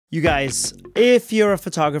You guys, if you're a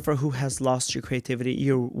photographer who has lost your creativity,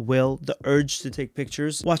 your will, the urge to take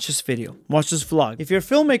pictures, watch this video, watch this vlog. If you're a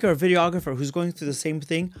filmmaker or videographer who's going through the same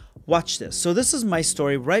thing, watch this. So this is my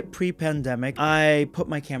story right pre-pandemic. I put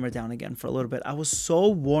my camera down again for a little bit. I was so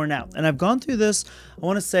worn out, and I've gone through this, I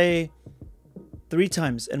want to say 3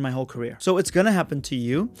 times in my whole career. So it's gonna happen to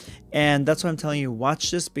you, and that's why I'm telling you,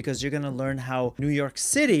 watch this, because you're gonna learn how New York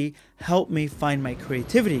City helped me find my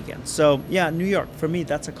creativity again. So yeah, New York, for me,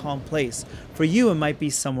 that's a calm place. For you, it might be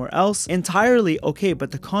somewhere else. Entirely okay,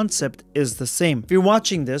 but the concept is the same. If you're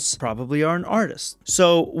watching this, probably are an artist.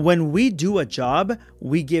 So when we do a job,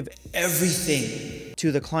 we give everything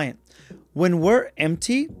to the client. When we're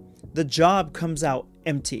empty, the job comes out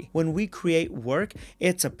empty. When we create work,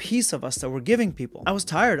 it's a piece of us that we're giving people. I was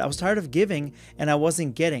tired of giving, and I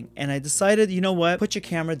wasn't getting. And I decided, you know what? Put your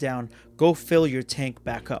camera down, go fill your tank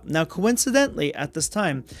back up. Now, coincidentally, at this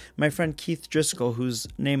time, my friend Keith Driscoll, whose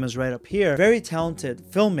name is right up here, very talented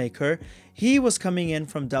filmmaker, he was coming in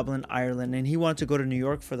from Dublin, Ireland, and he wanted to go to New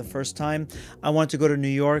York for the first time. I wanted to go to New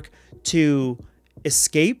York to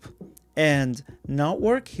escape and not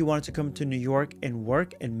work. He wanted to come to New York and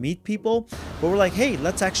work and meet people, but we're like, hey,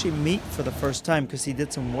 let's actually meet for the first time, because he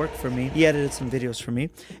did some work for me. He edited some videos for me,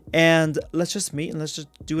 and let's just meet and let's just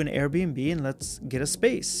do an Airbnb and let's get a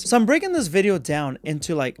space. So I'm breaking this video down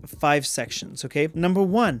into like 5 sections. Okay, number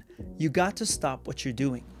 1, you got to stop what you're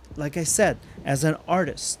doing. Like I said, as an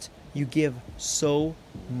artist, you give so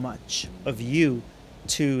much of you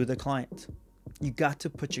to the client. You got to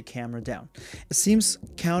put your camera down. It seems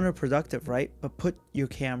counterproductive, right? But put your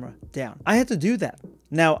camera down. I had to do that.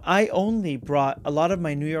 Now, I only brought a lot of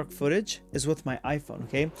my New York footage is with my iPhone,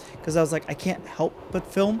 okay? Because I was like, I can't help but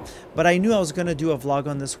film, but I knew I was gonna do a vlog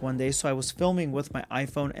on this one day, so I was filming with my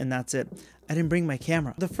iPhone, and that's it. I didn't bring my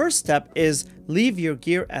camera. The first step is leave your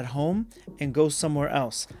gear at home and go somewhere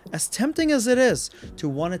else. As tempting as it is to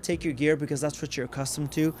want to take your gear because that's what you're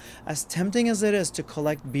accustomed to, as tempting as it is to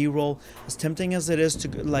collect B-roll, as tempting as it is to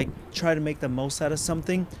like try to make the most out of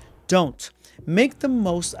something, don't. Make the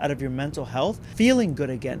most out of your mental health, feeling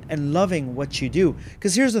good again and loving what you do.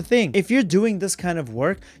 Because here's the thing, if you're doing this kind of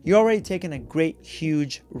work, you're already taking a great,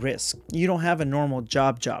 huge risk. You don't have a normal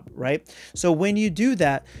job, right? So when you do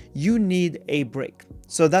that, you need a break.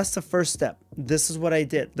 So that's the first step. This is what I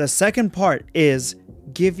did. The second part is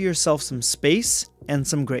give yourself some space and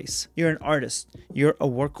some grace. You're an artist, you're a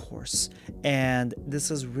workhorse, and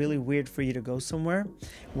this is really weird for you to go somewhere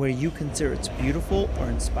where you consider it's beautiful or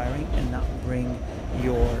inspiring and not bring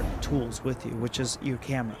your tools with you, which is your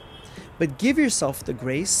camera. But give yourself the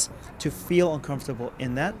grace to feel uncomfortable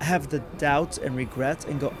in that, have the doubts and regrets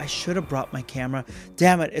and go, I should have brought my camera.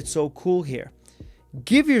 Damn it, it's so cool here.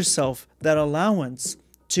 Give yourself that allowance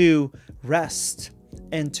to rest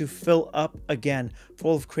and to fill up again,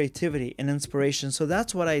 full of creativity and inspiration. So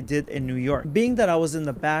that's what I did in New York. Being that I was in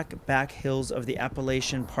the back hills of the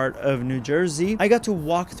Appalachian part of New Jersey, I got to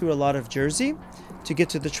walk through a lot of Jersey to get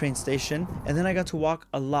to the train station, and then I got to walk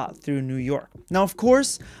a lot through New York. Now, of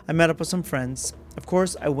course, I met up with some friends. Of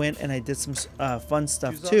course, I went and I did some fun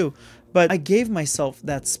stuff too, but I gave myself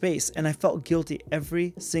that space, and I felt guilty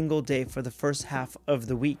every single day for the first half of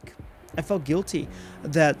the week. I felt guilty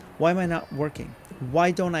that, why am I not working?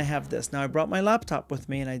 Why don't I have this? Now, I brought my laptop with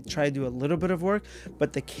me and I tried to do a little bit of work,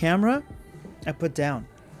 but the camera, I put down.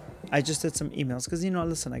 I just did some emails because, you know,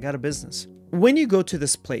 listen, I got a business. When you go to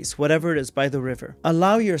this place, whatever it is by the river,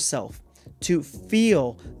 allow yourself to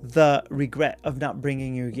feel the regret of not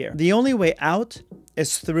bringing your gear. The only way out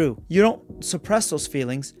is through. You don't suppress those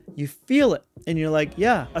feelings. You feel it and you're like,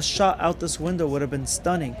 yeah, a shot out this window would have been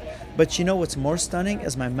stunning. But you know what's more stunning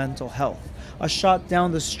is my mental health. A shot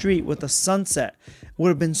down the street with a sunset would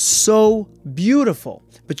have been so beautiful.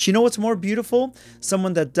 But you know what's more beautiful?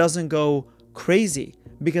 Someone that doesn't go crazy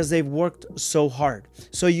because they've worked so hard.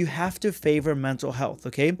 So you have to favor mental health,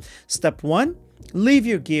 okay? Step 1, leave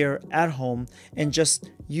your gear at home and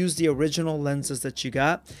just use the original lenses that you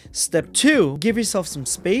got. Step 2, give yourself some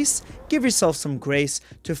space, give yourself some grace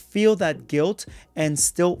to feel that guilt and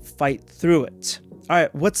still fight through it. All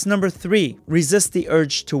right, what's number 3? Resist the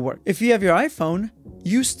urge to work. If you have your iPhone,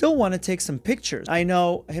 you still want to take some pictures. I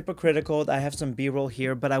know, hypocritical, I have some B-roll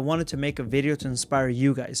here, but I wanted to make a video to inspire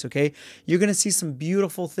you guys, okay? You're going to see some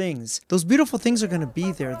beautiful things. Those beautiful things are going to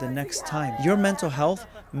be there the next time. Your mental health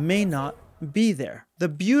may not be there. The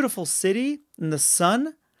beautiful city and the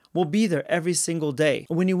sun will be there every single day.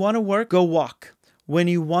 When you want to work, go walk. When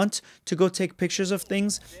you want to go take pictures of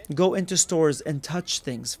things, go into stores and touch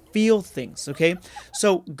things, feel things, okay?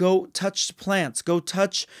 So go touch plants, go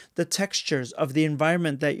touch the textures of the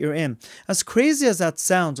environment that you're in. As crazy as that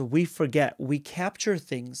sounds, we forget. We capture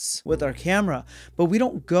things with our camera, but we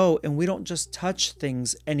don't go and we don't just touch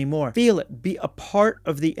things anymore. Feel it, be a part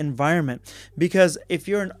of the environment. Because if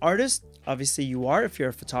you're an artist, obviously you are, if you're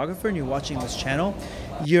a photographer and you're watching this channel,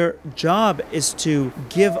 your job is to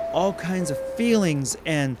give all kinds of feelings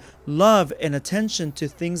and love and attention to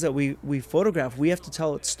things that we photograph. We have to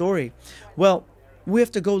tell its story. Well, we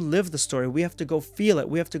have to go live the story. We have to go feel it.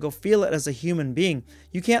 We have to go feel it as a human being.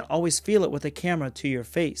 You can't always feel it with a camera to your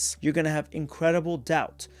face. You're going to have incredible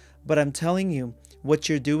doubt. But I'm telling you, what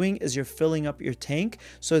you're doing is you're filling up your tank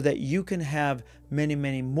so that you can have many,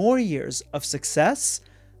 many more years of success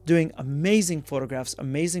doing amazing photographs,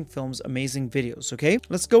 amazing films, amazing videos, okay?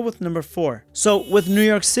 Let's go with number 4. So with New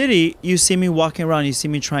York City, you see me walking around, you see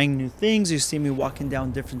me trying new things, you see me walking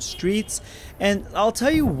down different streets, and I'll tell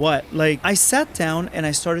you what, like, I sat down and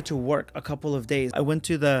I started to work a couple of days. I went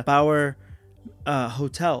to the Bauer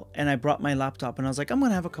hotel and I brought my laptop and I was like, I'm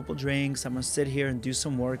gonna have a couple drinks, I'm gonna sit here and do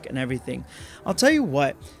some work and everything. I'll tell you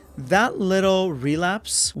what, that little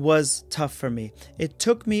relapse was tough for me. It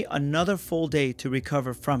took me another full day to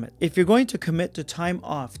recover from it. If you're going to commit to time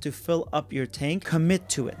off to fill up your tank, commit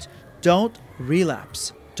to it. Don't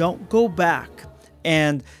relapse. Don't go back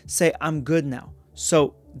and say, I'm good now.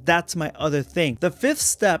 So that's my other thing. The 5th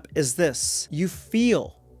step is this. You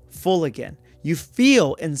feel full again. You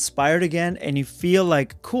feel inspired again and you feel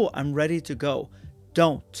like, cool, I'm ready to go.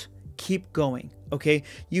 Don't. Keep going, okay?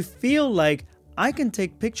 You feel like, I can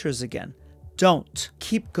take pictures again. Don't.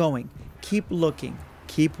 Keep going. Keep looking.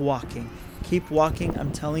 Keep walking. Keep walking.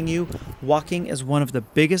 I'm telling you, walking is one of the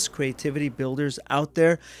biggest creativity builders out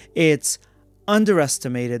there. It's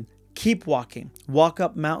underestimated. Keep walking. Walk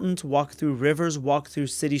up mountains, walk through rivers, walk through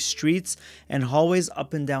city streets and hallways,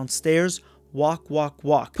 up and down stairs. Walk, walk,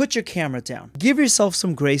 walk. Put your camera down. Give yourself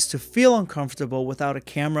some grace to feel uncomfortable without a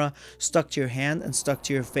camera stuck to your hand and stuck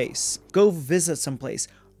to your face. Go visit someplace.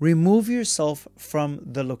 Remove yourself from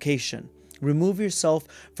the location. Remove yourself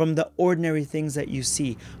from the ordinary things that you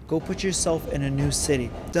see. Go put yourself in a new city.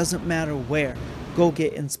 Doesn't matter where. Go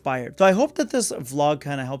get inspired. So I hope that this vlog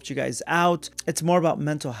kind of helped you guys out. It's more about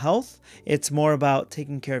mental health. It's more about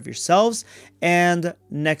taking care of yourselves. And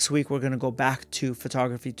next week, we're going to go back to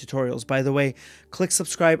photography tutorials. By the way, click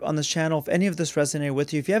subscribe on this channel if any of this resonated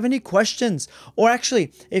with you. If you have any questions, or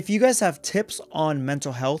actually, if you guys have tips on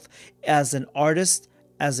mental health as an artist,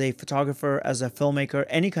 as a photographer, as a filmmaker,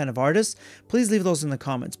 any kind of artist, please leave those in the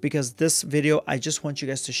comments, because this video, I just want you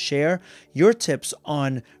guys to share your tips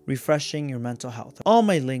on refreshing your mental health. All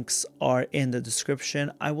my links are in the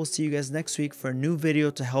description. I will see you guys next week for a new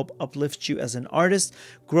video to help uplift you as an artist,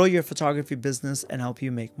 grow your photography business, and help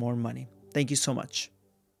you make more money. Thank you so much.